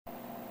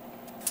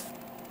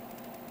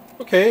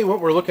Okay, what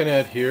we're looking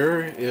at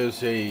here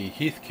is a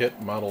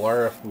Heathkit model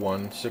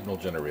RF1 signal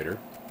generator.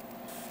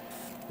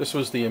 This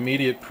was the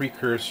immediate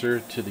precursor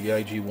to the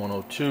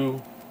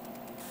IG-102.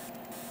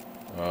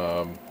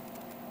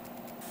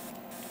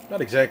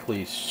 Not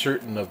exactly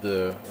certain of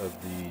the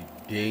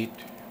date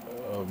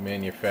of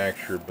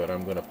manufacture, but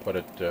I'm going to put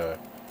it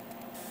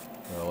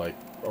like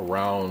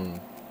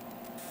around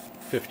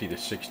 50 to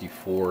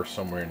 64,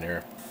 somewhere in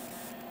there.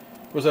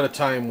 It was at a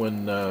time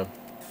when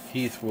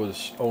Heath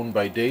was owned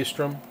by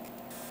Daystrom,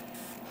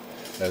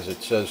 as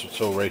it says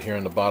so right here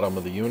in the bottom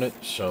of the unit.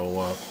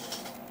 So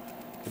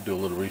could do a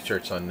little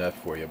research on that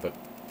for you, but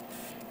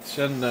it's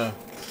in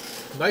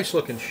nice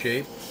looking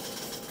shape.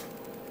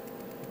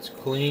 It's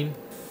clean.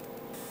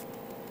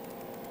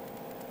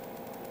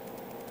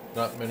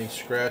 Not many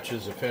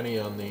scratches, if any,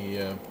 on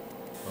the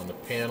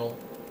panel.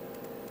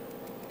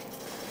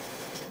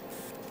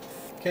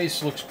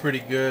 Case looks pretty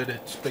good.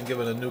 It's been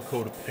given a new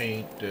coat of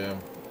paint.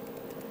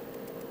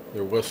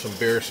 There was some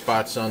bare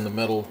spots on the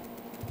metal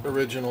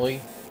originally.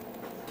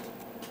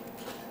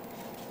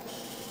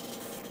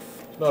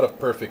 It's not a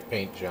perfect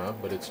paint job,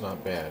 but it's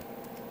not bad.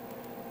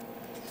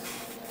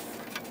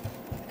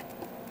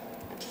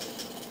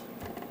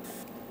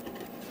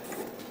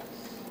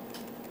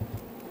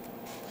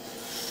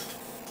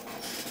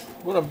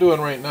 What I'm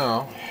doing right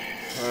now,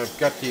 I've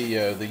got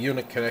the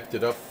unit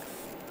connected up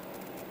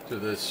to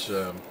this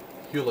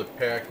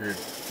Hewlett-Packard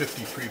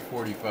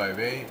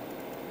 5345A,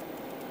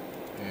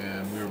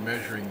 and we're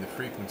measuring the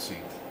frequency.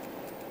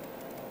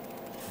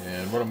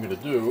 And what I'm going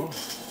to do,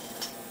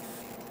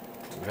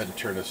 go ahead and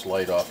turn this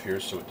light off here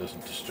so it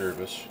doesn't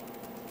disturb us.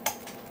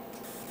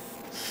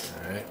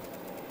 Alright,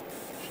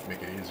 should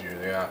make it easier.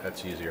 Yeah,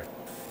 that's easier.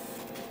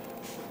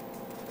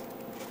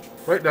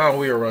 Right now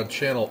we are on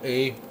channel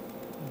A,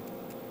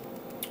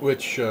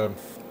 which is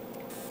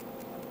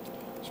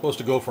supposed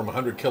to go from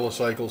 100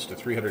 kilocycles to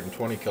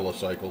 320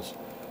 kilocycles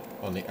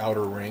on the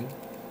outer ring.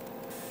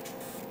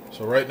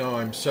 So right now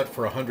I'm set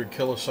for 100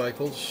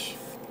 kilocycles,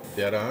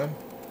 dead on,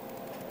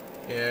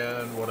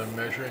 and what I'm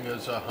measuring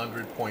is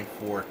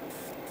 100.4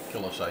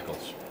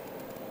 kilocycles.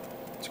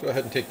 Let's go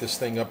ahead and take this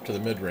thing up to the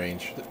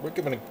mid-range. We're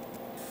giving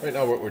right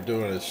now what we're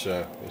doing is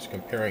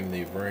comparing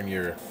the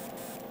vernier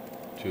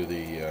to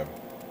the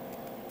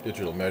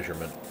digital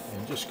measurement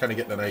and just kind of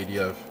getting an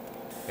idea of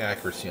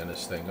accuracy on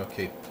this thing.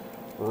 Okay,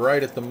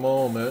 right at the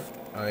moment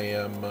I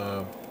am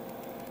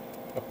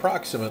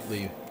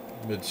approximately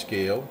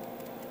mid-scale.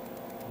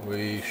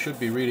 We should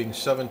be reading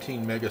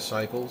 17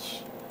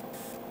 megacycles,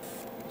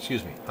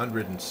 excuse me,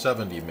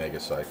 170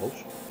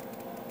 megacycles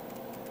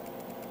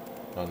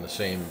on the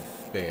same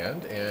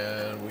band,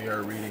 and we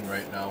are reading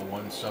right now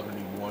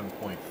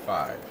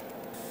 171.5.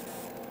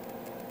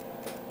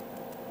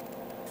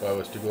 If I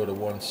was to go to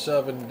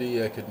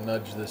 170, I could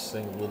nudge this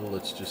thing a little.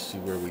 Let's just see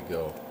where we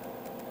go.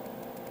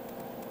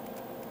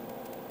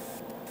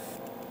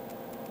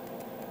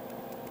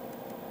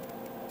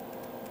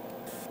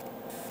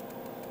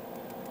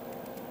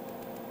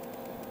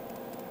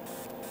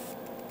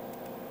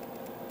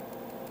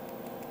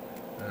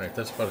 Alright,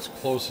 that's about as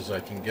close as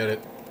I can get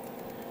it. I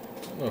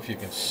don't know if you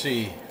can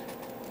see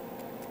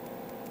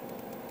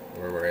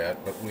where we're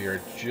at, but we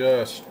are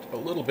just a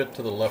little bit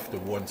to the left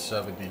of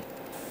 170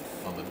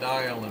 on the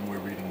dial, and we're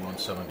reading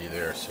 170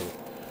 there. So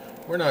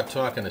we're not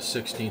talking a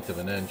 1/16 of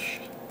an inch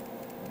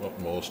at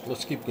most.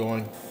 Let's keep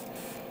going.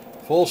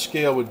 Full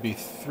scale would be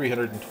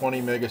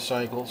 320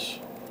 megacycles,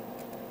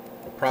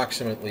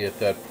 approximately at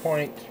that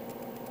point,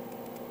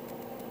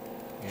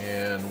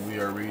 and we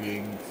are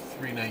reading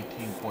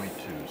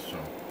 319.2, so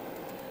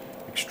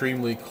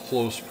extremely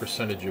close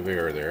percentage of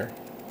error there.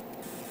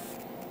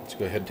 Let's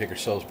go ahead and take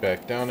ourselves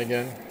back down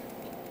again,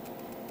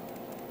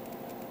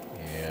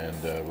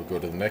 and we'll go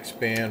to the next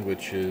band,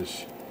 which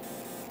is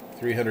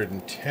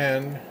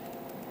 310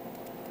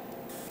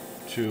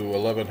 to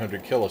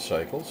 1100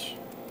 kilocycles.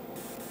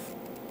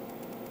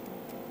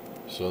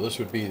 So this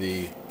would be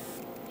the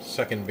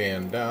second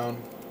band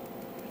down.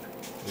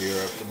 We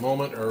are at the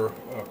moment are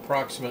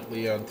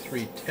approximately on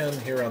 310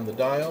 here on the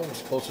dial,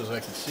 as close as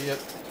I can see it,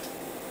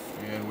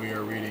 and we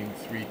are reading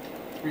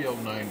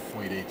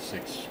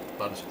 309.86,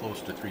 about as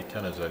close to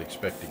 310 as I'd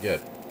expect to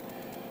get.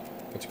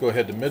 Let's go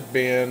ahead to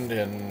mid-band,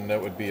 and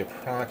that would be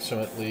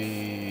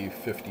approximately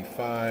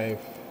 55.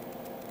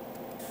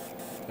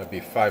 That'd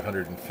be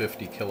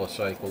 550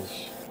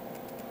 kilocycles,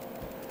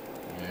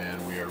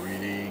 and we are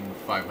reading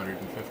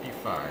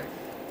 555.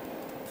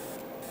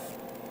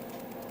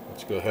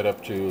 Let's go ahead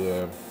up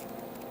to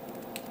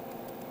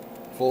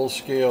full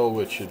scale,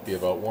 which should be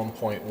about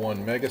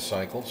 1.1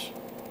 megacycles,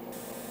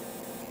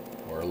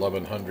 or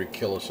 1100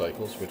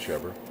 kilocycles,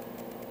 whichever.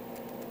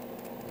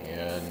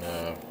 And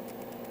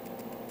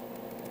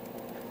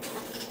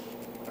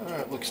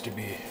that looks to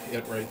be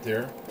it right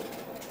there.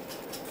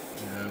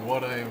 And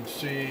what I am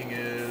seeing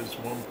is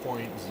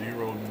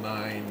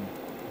 1.09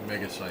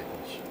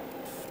 megacycles.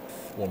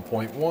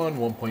 1.1,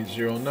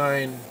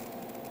 1.09,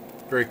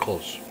 very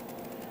close.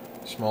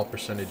 Small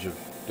percentage of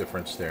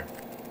difference there.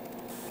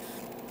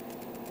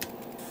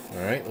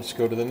 Alright, let's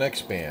go to the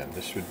next band.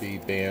 This would be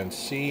band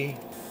C.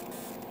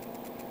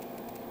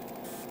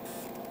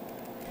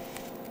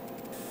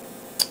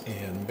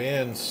 And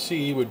band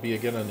C would be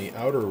again on the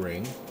outer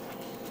ring.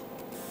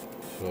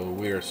 So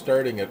we are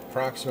starting at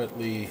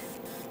approximately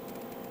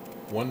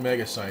 1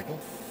 megacycle.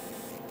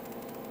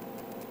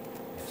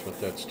 That's what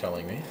that's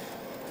telling me.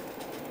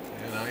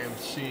 And I am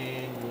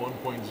seeing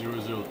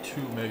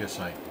 1.002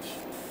 megacycles.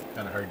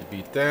 Kind of hard to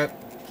beat that.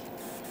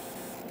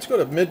 Let's go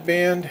to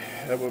mid-band.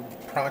 That would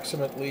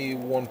approximately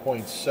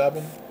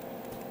 1.7.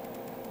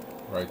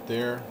 Right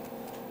there.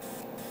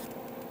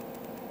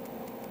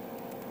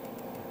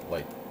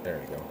 Light. There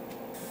you go.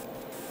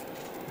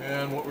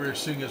 And what we're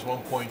seeing is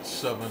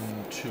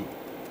 1.72.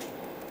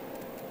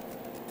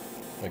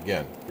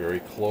 Again, very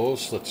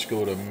close. Let's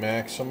go to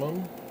maximum.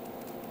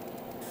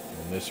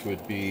 And this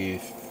would be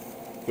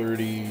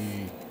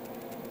 3.2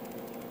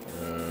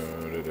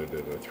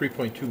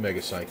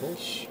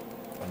 megacycles.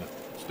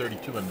 It's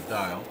 32 on the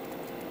dial.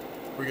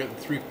 We're getting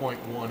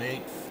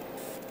 3.18.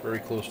 Very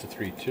close to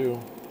 3.2.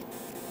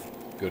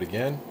 Good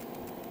again.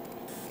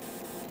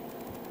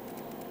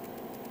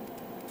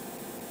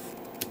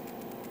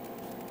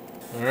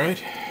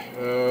 Alright,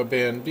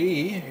 band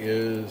D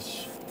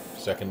is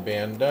second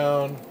band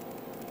down.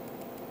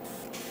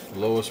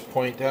 Lowest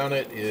point down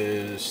it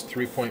is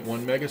 3.1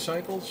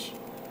 megacycles.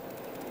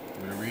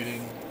 We're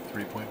reading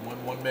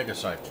 3.11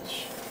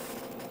 megacycles.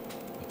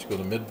 Let's go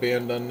to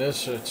mid-band on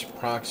this. It's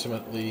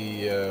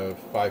approximately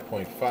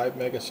 5.5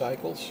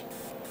 megacycles.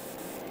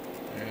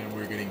 And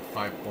we're getting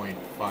 5.59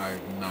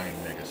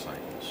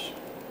 megacycles.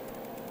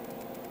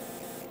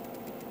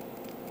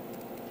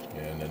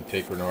 And then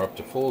tapering her up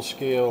to full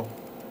scale.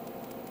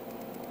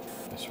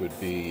 This would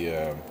be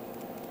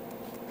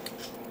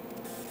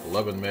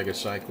 11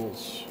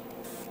 megacycles.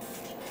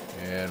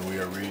 And we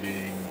are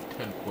reading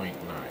 10.9.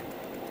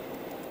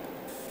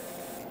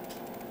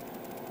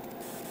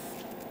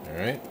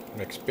 Alright,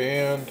 next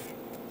band.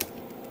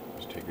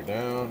 Let's take her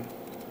down.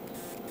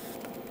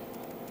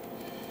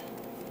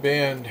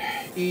 Band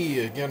E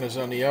again is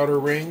on the outer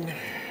ring.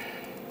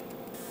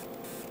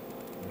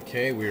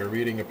 Okay, we are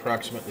reading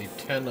approximately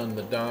 10 on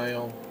the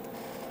dial.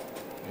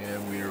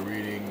 And we are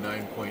reading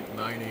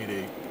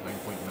 9.988,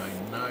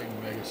 9.99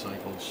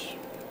 megacycles.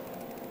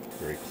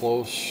 Very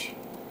close.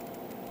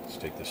 Let's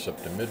take this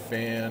up to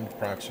mid-band,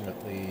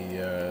 approximately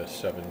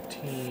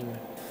 17.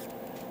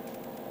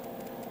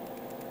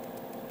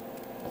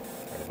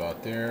 Right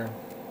about there.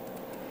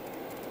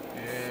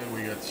 And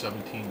we got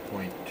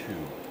 17.2.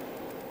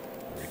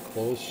 Very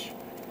close.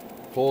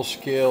 Full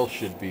scale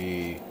should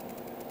be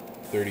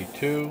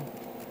 32.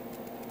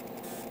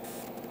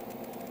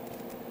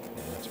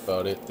 And that's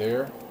about it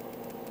there.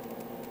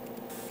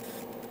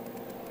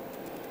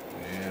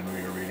 And we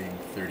are reading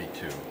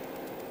 32.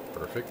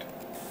 Perfect.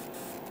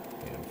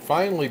 And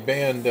finally,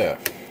 band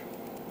F.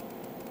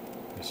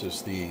 This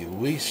is the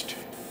least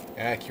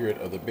accurate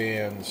of the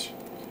bands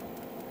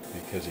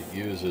because it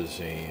uses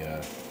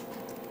a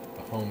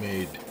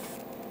homemade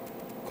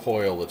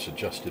coil that's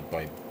adjusted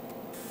by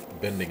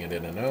bending it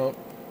in and out.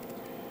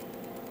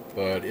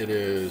 But it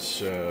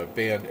is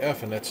band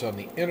F, and that's on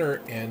the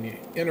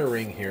inner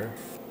ring here.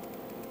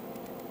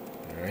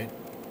 All right.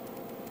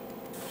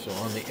 So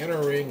on the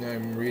inner ring,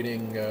 I'm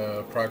reading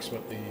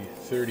approximately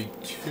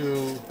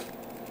 32,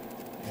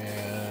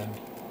 and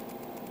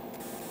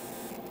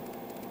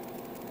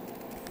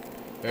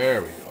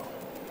there we go.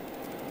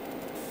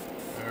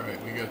 All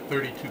right, we got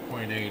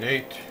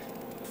 32.88,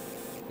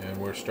 and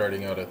we're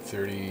starting out at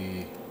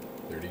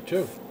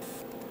 32.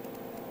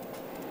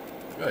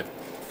 Good.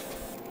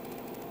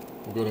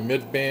 We'll go to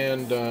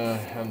mid-band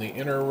on the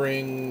inner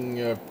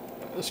ring.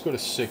 Let's go to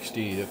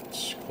 60.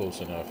 That's close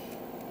enough.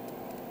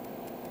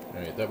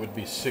 Alright, that would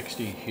be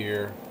 60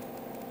 here,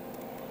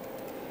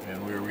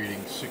 and we're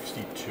reading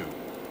 62.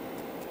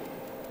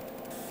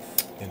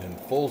 And in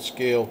full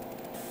scale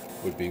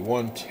would be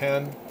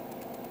 110.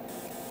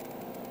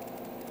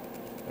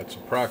 That's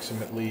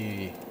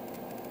approximately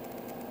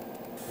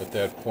at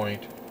that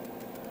point,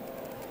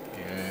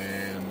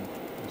 and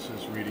this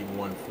is reading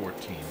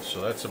 114.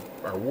 So that's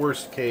our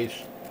worst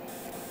case,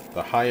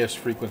 the highest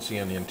frequency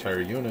on the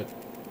entire unit,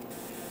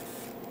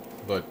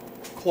 but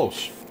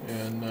close.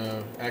 And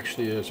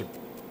actually, as an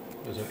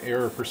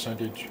error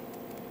percentage,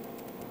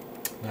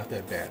 not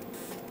that bad.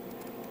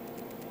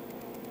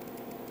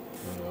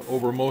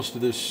 Over most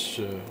of this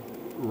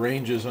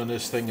ranges on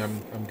this thing,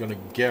 I'm going to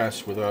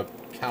guess without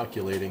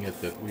calculating it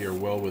that we are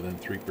well within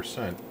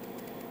 3%.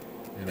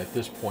 And at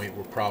this point,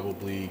 we're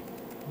probably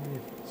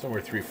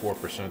somewhere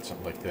 3-4%,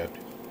 something like that.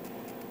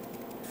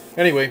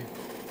 Anyway,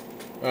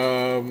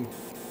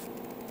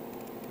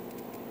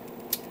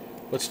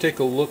 let's take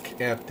a look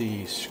at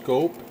the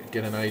scope,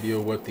 get an idea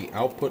of what the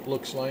output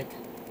looks like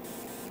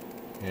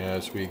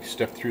as we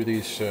step through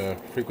these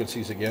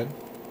frequencies again.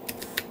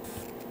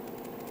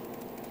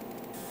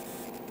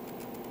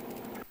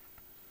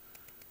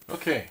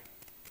 Okay,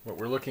 what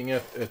we're looking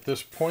at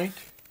this point,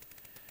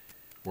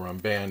 we're on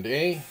band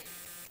A.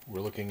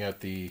 We're looking at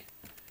the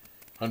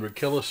 100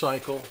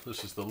 kilocycle.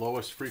 This is the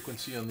lowest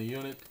frequency on the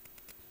unit.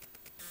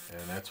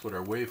 And that's what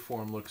our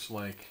waveform looks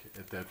like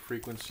at that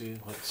frequency.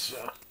 Let's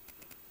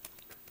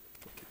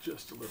make it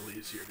just a little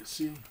easier to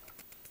see.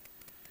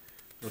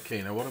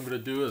 Okay, now what I'm going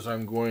to do is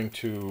I'm going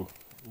to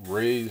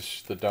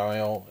raise the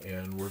dial,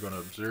 and we're going to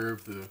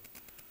observe the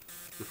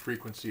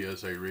frequency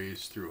as I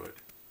raise through it.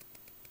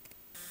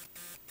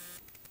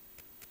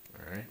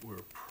 Alright, we're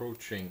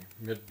approaching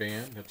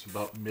mid-band. That's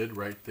about mid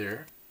right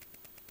there.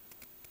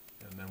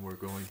 And then we're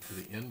going to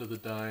the end of the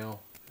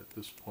dial at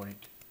this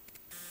point.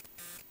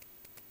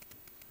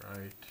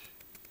 Right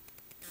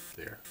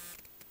there.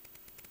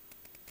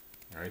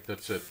 Alright,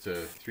 that's at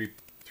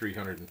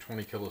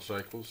 320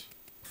 kilocycles.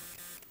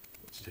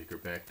 Let's take her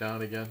back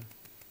down again.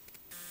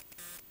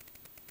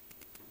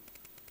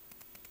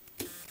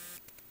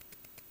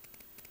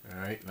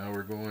 Alright, now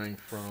we're going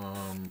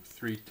from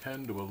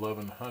 310 to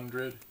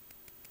 1100.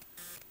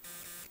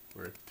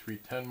 We're at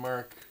 310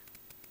 mark,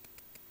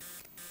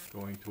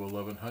 going to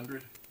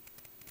 1100.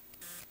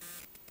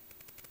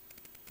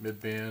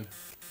 Mid-band,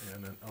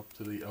 and then up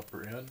to the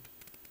upper end.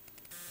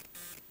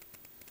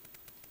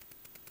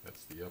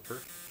 That's the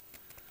upper.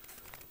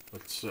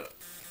 Let's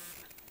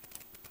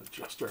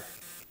adjust our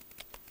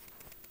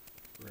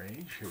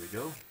range. Here we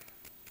go.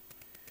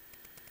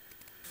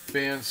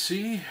 Band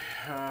C,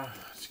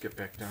 let's get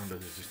back down to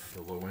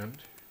the low end.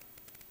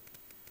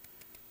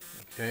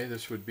 Okay,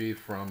 this would be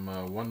from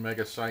 1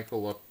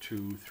 megacycle up to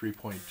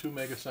 3.2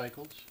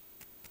 megacycles.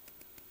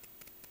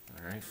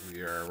 Alright,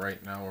 we are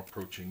right now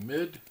approaching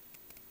mid,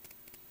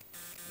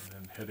 and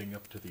then heading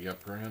up to the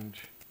upper end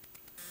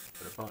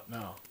at about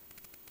now.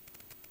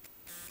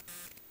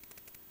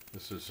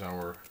 This is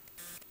our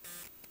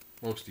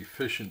most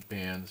efficient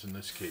bands. In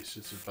this case,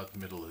 it's about the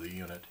middle of the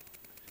unit.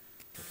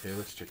 Okay,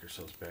 let's take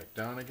ourselves back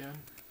down again.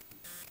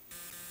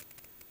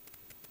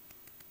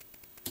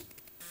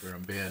 We're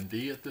on band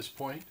D at this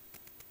point.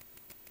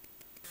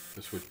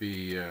 This would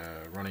be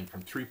running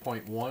from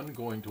 3.1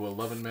 going to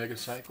 11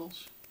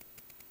 megacycles.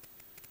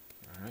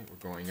 Alright,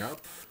 we're going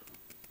up.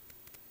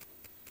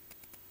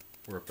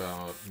 We're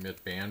about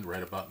mid-band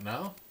right about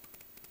now.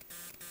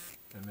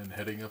 And then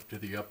heading up to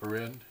the upper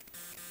end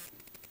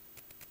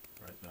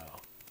right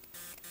now.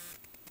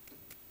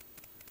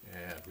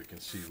 And we can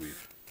see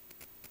we've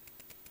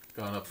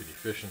gone up in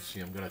efficiency.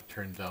 I'm going to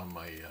turn down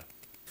my,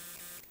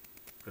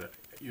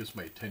 use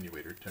my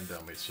attenuator, turn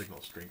down my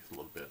signal strength a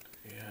little bit.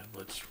 And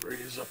let's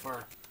raise up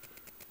our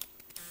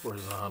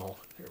horizontal.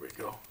 Here we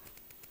go.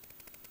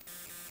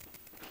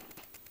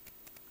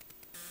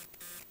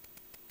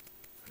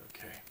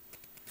 Okay.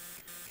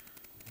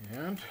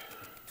 And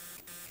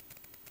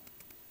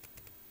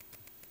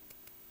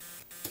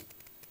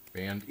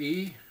band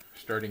E,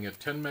 starting at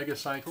 10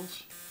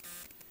 megacycles.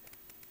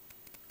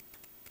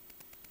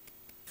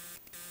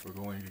 We're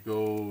going to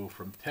go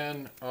from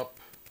 10 up.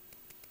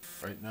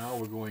 Right now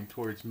we're going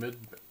towards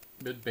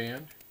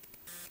mid-band.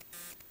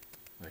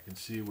 I can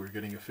see we're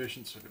getting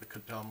efficient, so I'm going to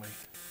cut down my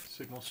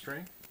signal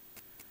strength.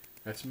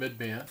 That's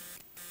mid-band.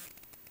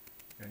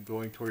 And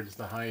going towards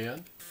the high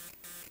end.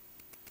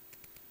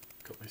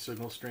 Cut my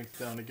signal strength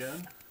down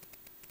again.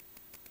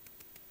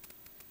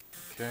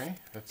 Okay,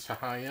 that's the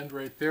high end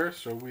right there,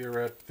 so we are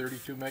at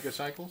 32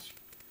 megacycles.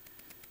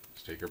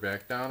 Let's take her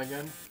back down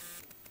again.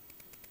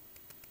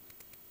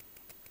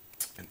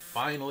 And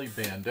finally,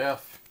 band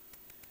F.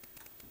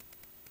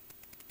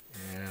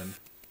 And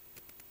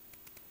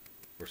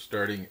we're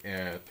starting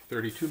at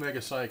 32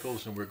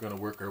 megacycles, and we're going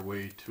to work our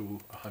way to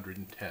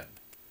 110.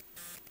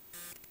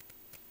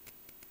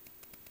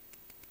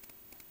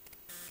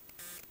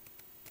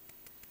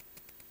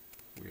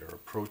 We are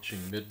approaching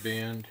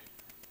mid-band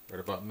right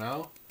about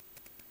now.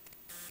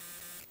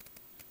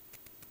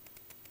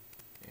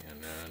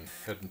 And then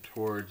heading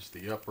towards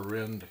the upper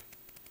end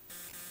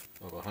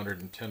of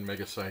 110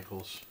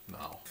 megacycles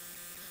now.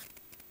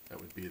 That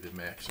would be the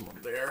maximum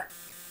there.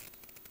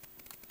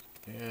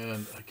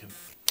 And I can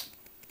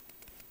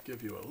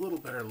give you a little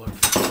better look.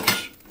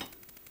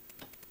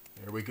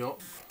 There we go.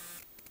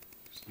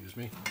 Excuse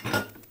me.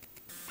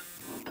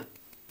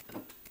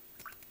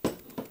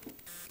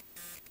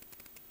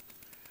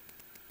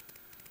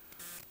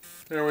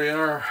 There we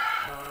are.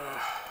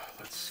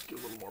 Let's give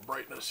a little more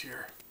brightness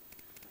here.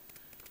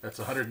 That's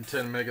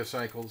 110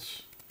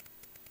 megacycles.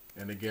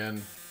 And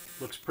again,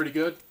 looks pretty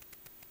good.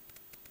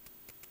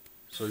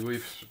 So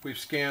we've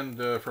scanned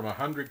from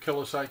 100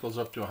 kilocycles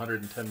up to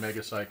 110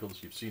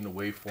 megacycles. You've seen the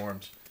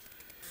waveforms.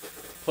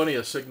 Plenty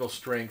of signal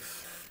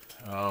strength.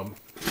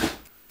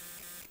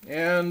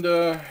 And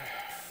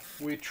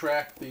we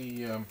track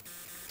the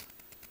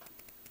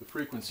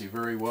frequency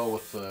very well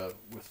with the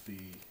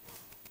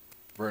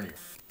vernier.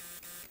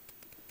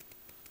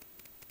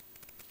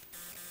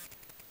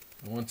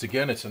 Once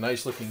again, it's a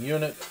nice looking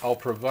unit. I'll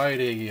provide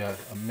a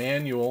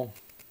manual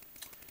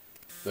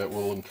that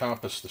will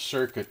encompass the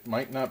circuit.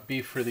 Might not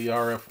be for the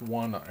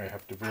RF1. I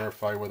have to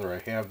verify whether I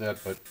have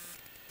that, but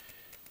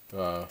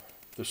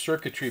the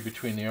circuitry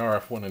between the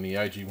RF1 and the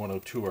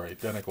IG102 are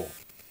identical.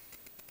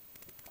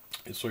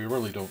 So you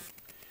really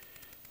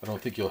I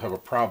don't think you'll have a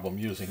problem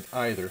using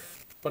either.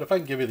 But if I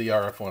can give you the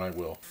RF1, I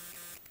will.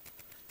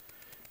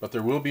 But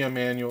there will be a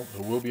manual.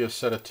 There will be a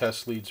set of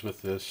test leads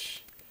with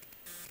this.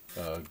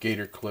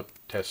 Gator clip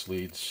test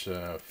leads,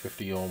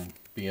 50 ohm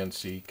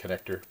BNC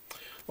connector.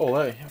 Oh,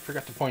 I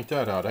forgot to point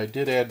that out. I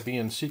did add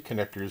BNC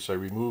connectors. I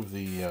removed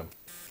the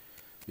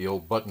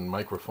old button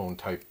microphone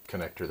type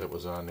connector that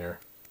was on there.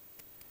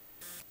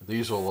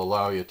 These will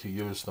allow you to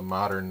use the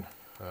modern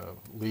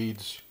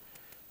leads.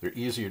 They're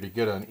easier to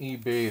get on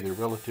eBay. They're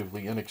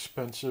relatively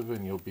inexpensive,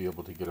 and you'll be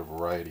able to get a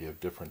variety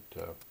of different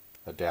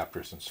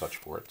adapters and such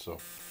for it. So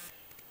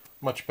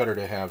much better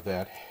to have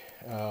that.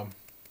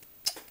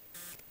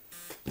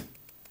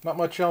 Not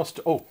much else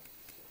to... Oh,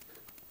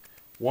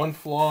 one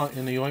flaw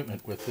in the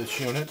ointment with this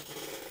unit.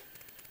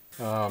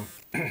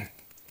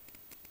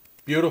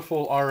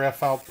 Beautiful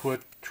RF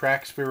output,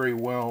 tracks very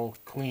well,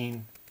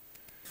 clean.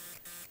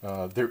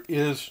 There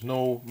is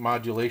no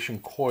modulation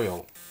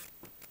coil.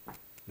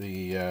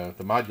 The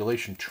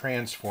modulation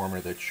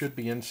transformer that should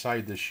be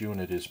inside this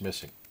unit is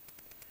missing.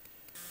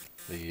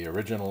 The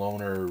original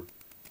owner,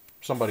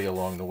 somebody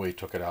along the way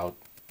took it out.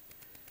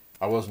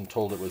 I wasn't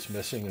told it was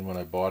missing, and when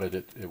I bought it,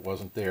 it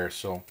wasn't there.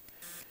 So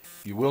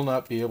you will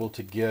not be able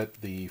to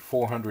get the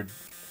 400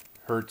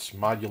 hertz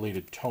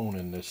modulated tone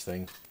in this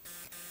thing.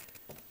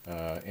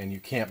 And you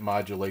can't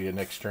modulate an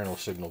external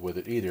signal with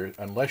it either,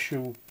 unless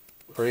you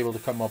are able to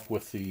come up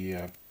with the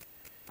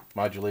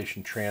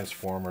modulation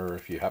transformer.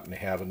 If you happen to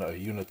have a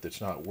unit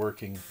that's not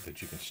working,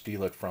 that you can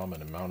steal it from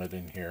and mount it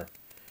in here.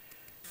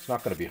 It's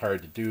not going to be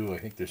hard to do. I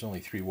think there's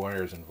only 3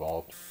 wires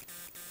involved.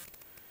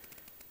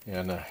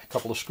 And a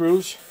couple of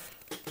screws,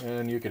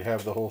 and you could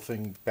have the whole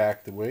thing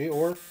back the way,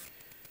 or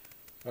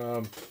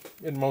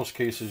in most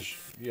cases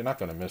you're not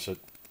going to miss it,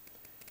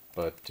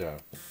 but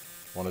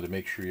wanted to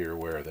make sure you're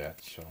aware of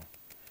that. So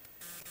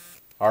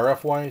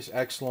RF wise,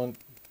 excellent.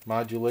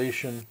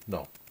 Modulation,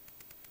 no.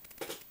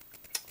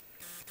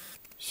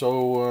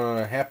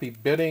 So happy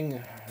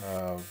bidding.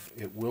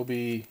 It will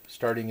be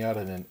starting out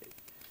at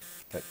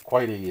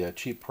quite a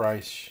cheap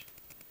price,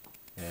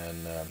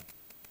 and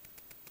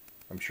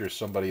I'm sure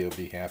somebody will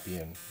be happy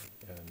and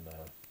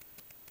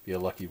be a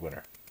lucky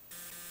winner.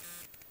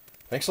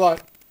 Thanks a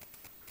lot.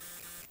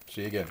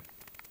 See you again.